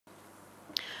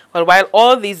Well, while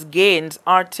all these gains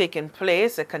are taking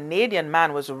place, a Canadian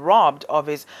man was robbed of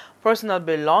his personal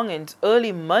belongings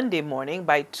early Monday morning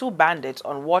by two bandits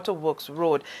on Waterworks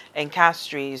Road in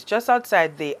Castries, just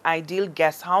outside the Ideal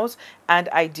Guest House and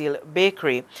Ideal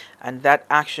Bakery. And that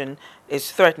action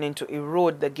is threatening to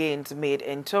erode the gains made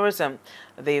in tourism.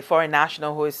 The foreign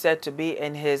national, who is said to be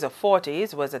in his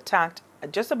 40s, was attacked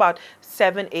at just about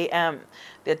 7 a.m.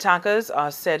 The attackers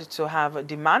are said to have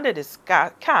demanded his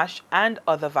cash and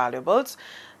other valuables.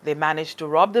 They managed to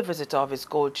rob the visitor of his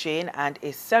gold chain and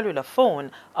a cellular phone,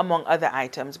 among other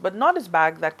items, but not his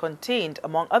bag that contained,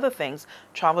 among other things,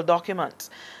 travel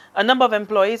documents. A number of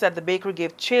employees at the bakery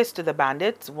gave chase to the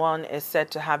bandits. One is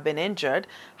said to have been injured.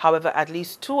 However, at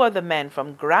least two other men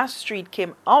from Grass Street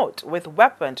came out with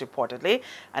weapons, reportedly,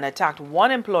 and attacked one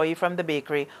employee from the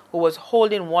bakery who was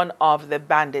holding one of the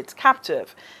bandits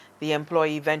captive. The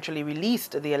employee eventually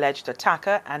released the alleged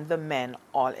attacker, and the men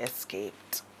all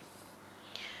escaped.